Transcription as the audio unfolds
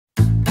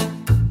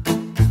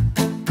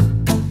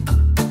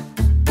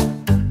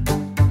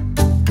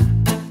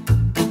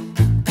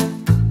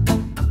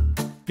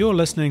You're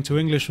listening to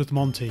English with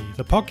Monty,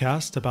 the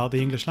podcast about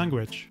the English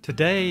language.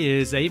 Today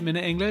is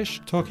 8-Minute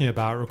English, talking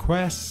about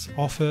requests,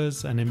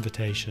 offers, and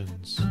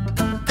invitations.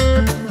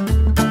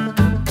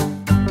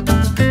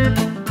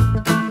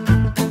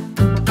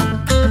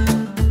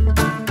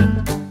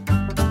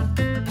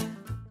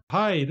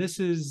 Hi, this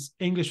is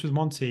English with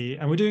Monty,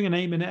 and we're doing an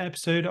 8-minute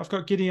episode. I've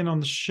got Gideon on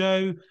the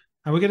show,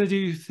 and we're going to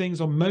do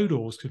things on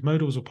modals, because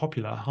modals are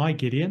popular. Hi,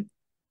 Gideon.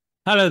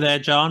 Hello there,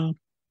 John.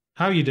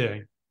 How are you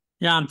doing?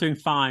 Yeah, I'm doing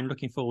fine.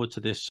 Looking forward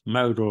to this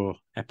modal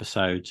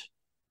episode.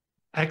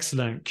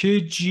 Excellent.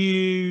 Could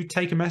you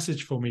take a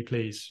message for me,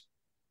 please?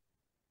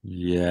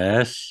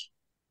 Yes.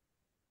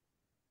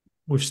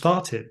 We've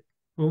started.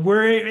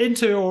 We're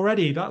into it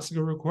already. That's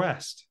a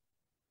request.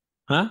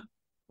 Huh?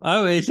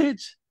 Oh, is it?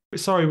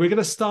 Sorry, we're going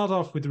to start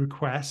off with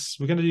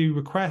requests. We're going to do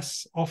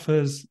requests,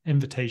 offers,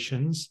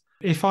 invitations.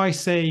 If I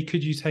say,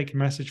 could you take a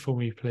message for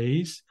me,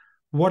 please?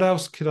 What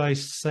else could I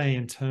say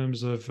in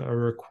terms of a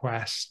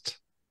request?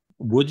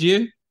 Would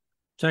you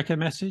take a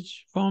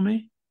message for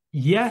me?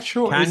 Yeah,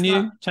 sure. Can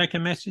you take a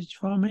message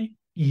for me?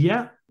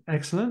 Yeah,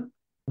 excellent.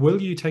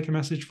 Will you take a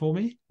message for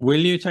me? Will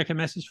you take a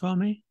message for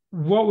me?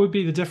 What would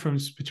be the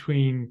difference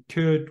between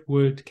could,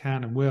 would,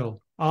 can, and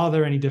will? Are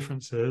there any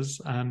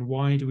differences? And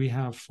why do we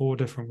have 4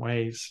 different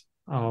ways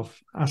of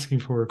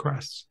asking for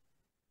requests?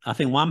 I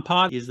think one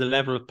part is the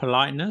level of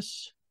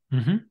politeness.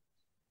 Mm-hmm.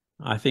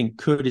 I think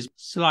could is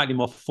slightly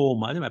more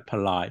formal. I don't know about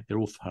polite. They're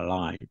all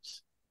polite.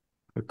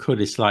 But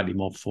could is slightly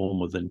more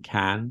formal than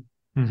can,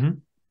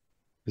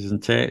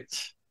 isn't it?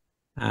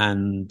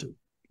 And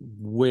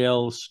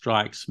will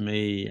strikes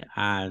me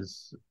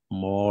as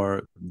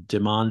more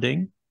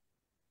demanding.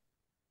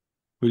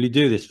 Will you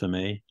do this for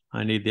me?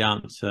 I need the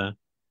answer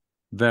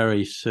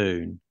very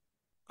soon.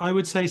 I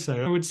would say so.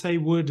 I would say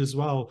would as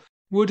well.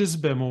 Would is a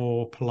bit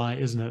more polite,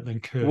 isn't it,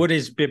 than could? Would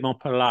is a bit more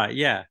polite,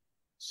 yeah.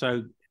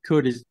 So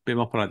could is a bit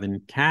more polite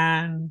than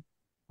can,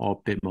 or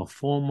a bit more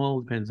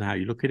formal, depends on how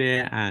you look at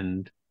it.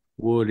 And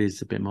would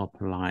is a bit more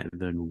polite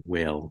than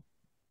will.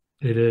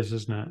 It is,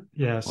 isn't it?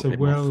 Yeah, so a bit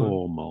will, more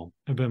formal.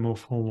 A bit more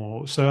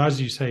formal. So as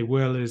you say,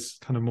 will is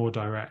kind of more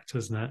direct,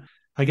 isn't it?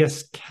 I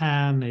guess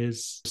can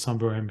is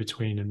somewhere in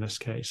between in this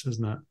case,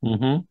 isn't it?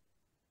 Mm-hmm.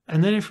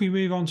 And then if we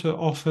move on to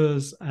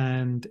offers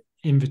and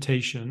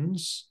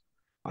invitations,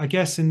 I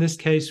guess in this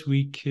case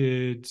we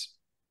could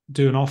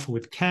do an offer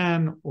with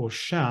can or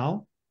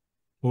shall,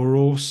 or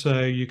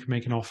also you can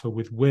make an offer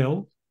with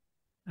will,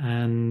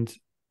 and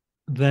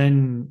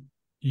then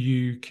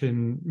you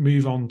can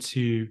move on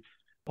to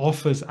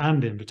offers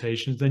and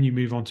invitations. Then you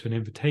move on to an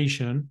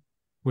invitation,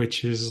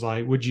 which is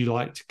like, would you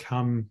like to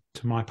come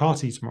to my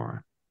party tomorrow?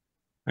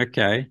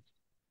 Okay.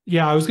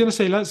 Yeah, I was going to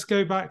say, let's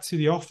go back to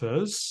the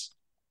offers.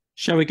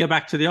 Shall we go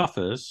back to the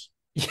offers?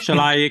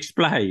 Shall I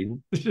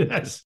explain?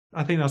 Yes,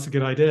 I think that's a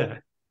good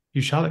idea.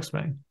 You shall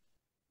explain.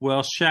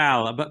 Well,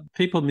 shall, but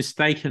people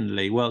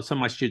mistakenly, some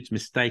of my students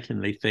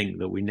mistakenly think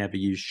that we never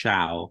use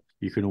shall.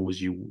 You can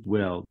always use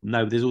will.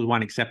 No, there's always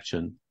one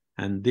exception.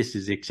 And this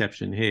is the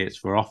exception here. It's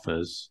for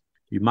offers.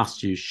 You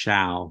must use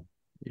shall.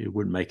 It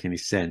wouldn't make any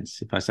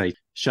sense. If I say,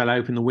 shall I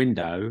open the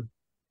window?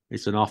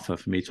 It's an offer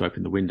for me to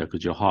open the window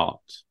because you're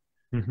hot.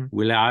 Mm-hmm.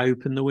 Will I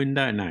open the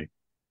window? No,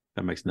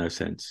 that makes no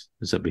sense.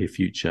 Does that be a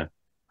future?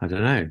 I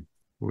don't know.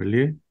 Will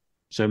you?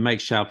 So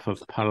make shall for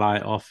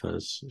polite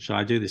offers. Shall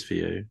I do this for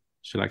you?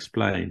 Shall I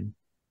explain?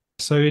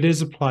 So it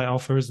is a polite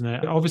offer, isn't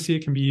it? Obviously,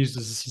 it can be used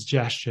as a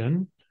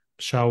suggestion.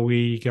 Shall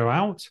we go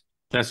out?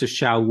 That's a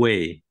shall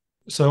we.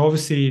 So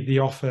obviously the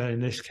offer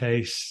in this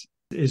case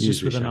is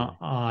just with an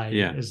I,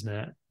 isn't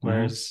it?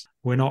 Whereas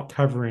we're not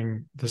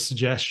covering the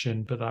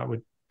suggestion, but that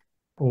would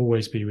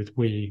always be with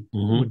we,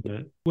 wouldn't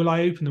it? Will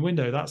I open the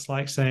window? That's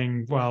like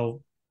saying,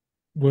 well,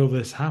 will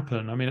this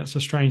happen? I mean, it's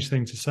a strange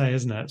thing to say,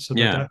 isn't it? So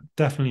they're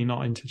definitely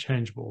not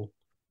interchangeable.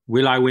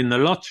 Will I win the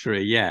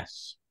lottery?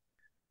 Yes.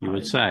 You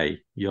would say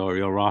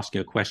you're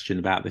asking a question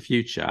about the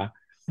future.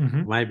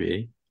 Mm-hmm.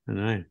 Maybe. I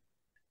don't know.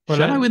 Well,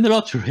 shall I win the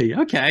lottery?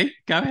 Okay,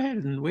 go ahead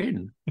and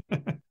win.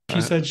 If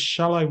you said,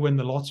 shall I win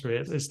the lottery?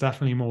 It's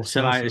definitely more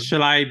certain.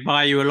 Shall I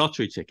buy you a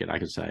lottery ticket, I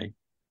could say.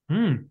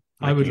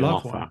 I would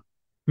love one.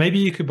 Maybe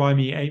you could buy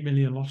me 8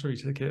 million lottery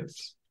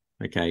tickets.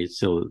 Okay, you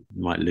still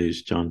might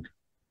lose, John.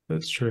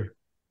 That's true.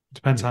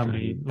 Depends how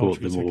many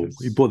lottery tickets.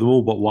 You bought them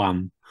all but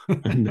one.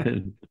 And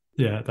then...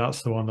 Yeah,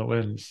 that's the one that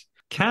wins.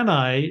 Can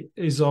I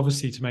is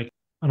obviously to make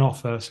an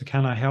offer. So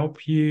can I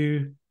help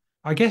you?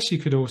 I guess you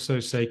could also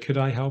say, could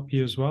I help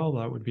you as well?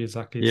 That would be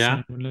exactly the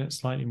same, wouldn't it?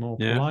 Slightly more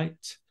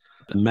polite.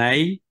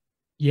 May.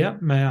 Yeah,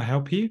 may I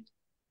help you?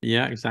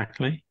 Yeah,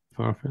 exactly.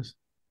 For offers.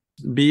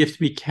 But you have to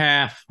be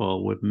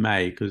careful with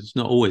may, because it's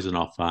not always an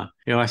offer.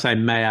 If I say,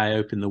 may I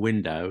open the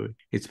window?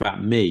 It's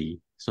about me.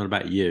 It's not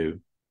about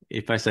you.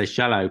 If I say,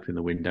 shall I open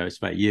the window? It's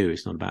about you.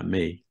 It's not about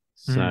me.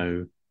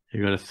 So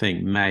you've got to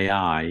think, may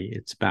I?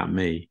 It's about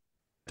me.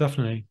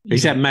 Definitely.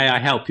 Except may I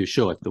help you?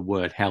 Sure, if the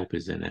word help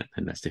is in it,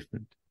 then that's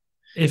different.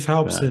 If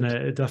help's in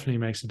it, it definitely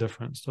makes a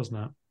difference, doesn't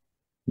it?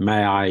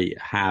 May I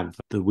have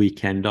the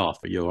weekend off?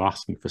 You're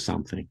asking for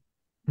something.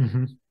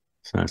 Mm-hmm.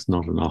 So it's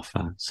not an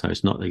offer. So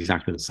it's not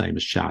exactly the same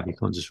as shall. You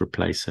can't just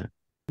replace it.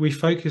 We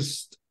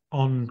focused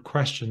on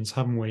questions,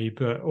 haven't we?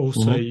 But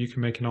also Mm-hmm. you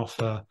can make an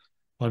offer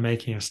by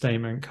making a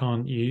statement,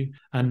 can't you?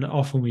 And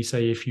often we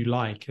say if you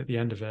like at the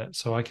end of it.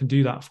 So I can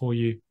do that for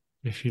you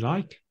if you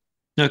like.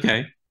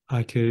 Okay.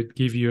 I could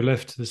give you a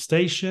lift to the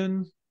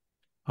station.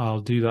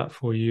 I'll do that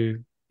for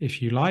you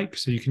if you like.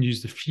 So you can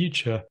use the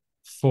future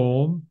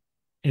form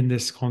in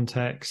this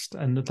context.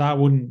 And that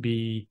wouldn't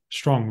be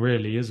strong,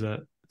 really, is it?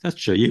 That's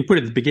true. You can put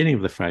it at the beginning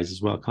of the phrase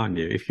as well, can't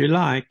you? If you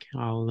like,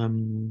 I'll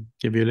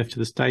give you a lift to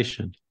the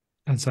station.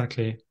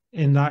 Exactly.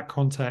 In that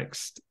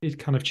context, it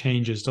kind of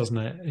changes, doesn't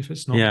it? If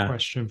it's not Yeah.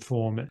 question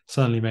form, it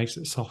certainly makes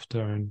it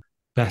softer and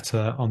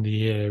better on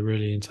the ear,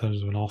 really, in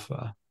terms of an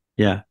offer.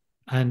 Yeah.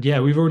 And yeah,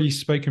 we've already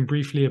spoken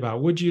briefly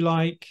about would you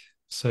like?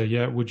 So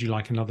yeah, would you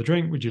like another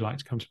drink? Would you like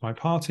to come to my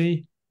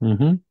party?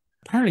 Mm-hmm.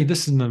 Apparently,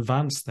 this is an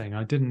advanced thing.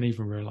 I didn't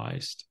even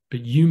realize.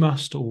 But you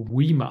must or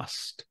we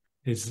must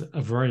is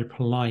a very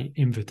polite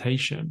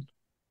invitation.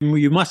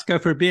 You must go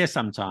for a beer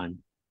sometime.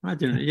 I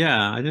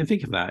didn't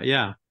think of that.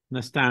 Yeah.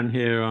 That's down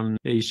here on,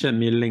 you sent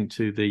me a link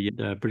to the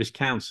British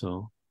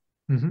Council.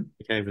 Mm-hmm.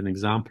 You gave an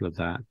example of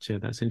that. Yeah,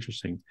 that's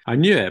interesting. I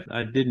knew it.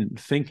 I didn't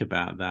think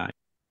about that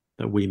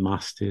we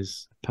must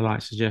is a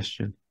polite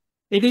suggestion.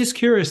 It is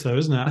curious, though,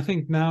 isn't it? I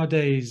think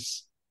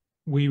nowadays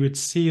we would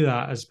see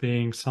that as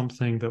being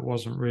something that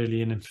wasn't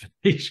really an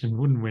invitation,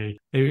 wouldn't we?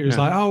 It was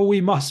Yeah. like, oh,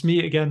 we must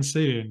meet again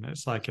soon.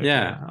 It's like, okay,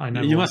 Yeah. I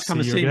never You want must to come see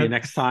and you see me again,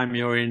 next time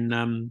you're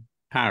in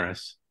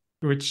Paris.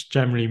 which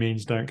generally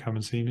means don't come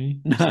and see me.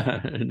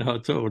 No,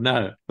 not at all.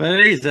 No. But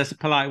it is, that's a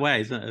polite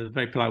way, isn't it? A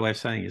very polite way of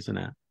saying it, isn't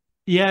it?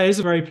 Yeah, it is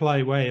a very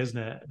polite way, isn't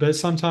it? But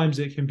sometimes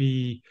it can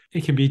be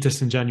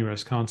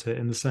disingenuous, can't it?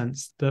 In the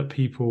sense that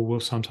people will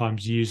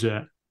sometimes use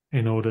it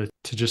in order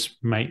to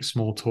just make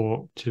small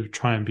talk to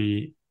try and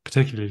be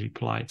particularly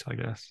polite, I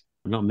guess.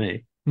 Not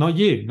me. Not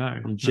you, no,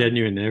 I'm no.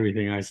 genuine in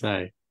everything I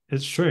say.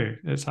 It's true.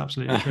 It's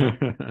absolutely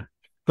true.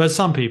 But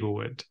some people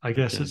would. I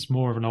guess Yeah. it's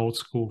more of an old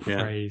school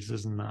Yeah. phrase,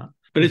 isn't that?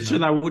 But it's Isn't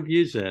true it? that I would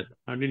use it.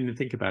 I didn't even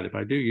think about it, but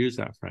I do use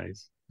that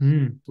phrase.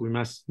 Mm, We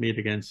must meet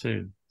again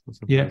soon, or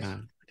something like yes.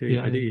 that.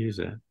 Yeah. I do use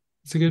it.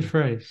 It's a good Yeah.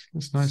 phrase.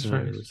 It's a nice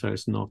phrase. So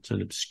it's not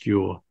an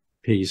obscure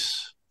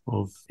piece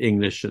of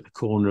English at the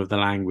corner of the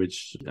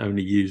language,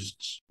 only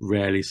used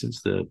rarely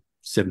since the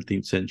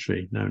 17th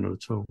century. No, not at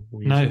all.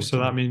 We use it No, all the so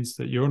that time. means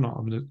that you're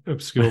not an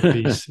obscure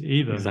piece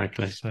either.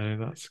 Exactly. So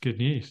that's good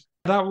news.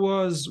 That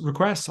was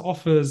requests,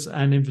 offers,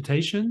 and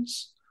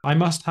invitations. I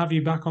must have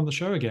you back on the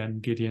show again,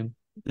 Gideon.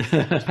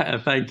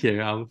 Thank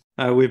you.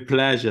 With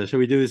pleasure. Shall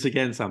we do this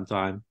again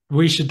sometime?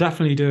 We should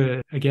definitely do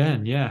it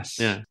again. Yes.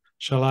 Yeah.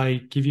 Shall I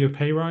give you a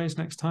pay rise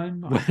next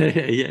time?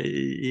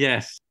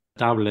 Yes.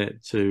 Double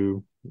it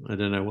to, I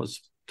don't know,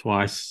 what's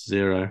twice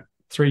zero.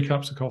 3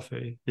 cups of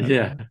coffee.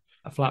 Yeah.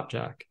 A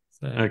flapjack.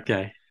 So,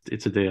 Okay.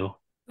 It's a deal.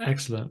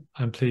 excellent.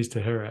 I'm pleased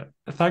to hear it.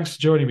 Thanks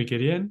for joining me,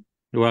 Gideon.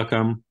 You're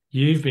welcome.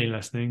 You've been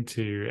listening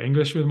to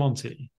English with Monty.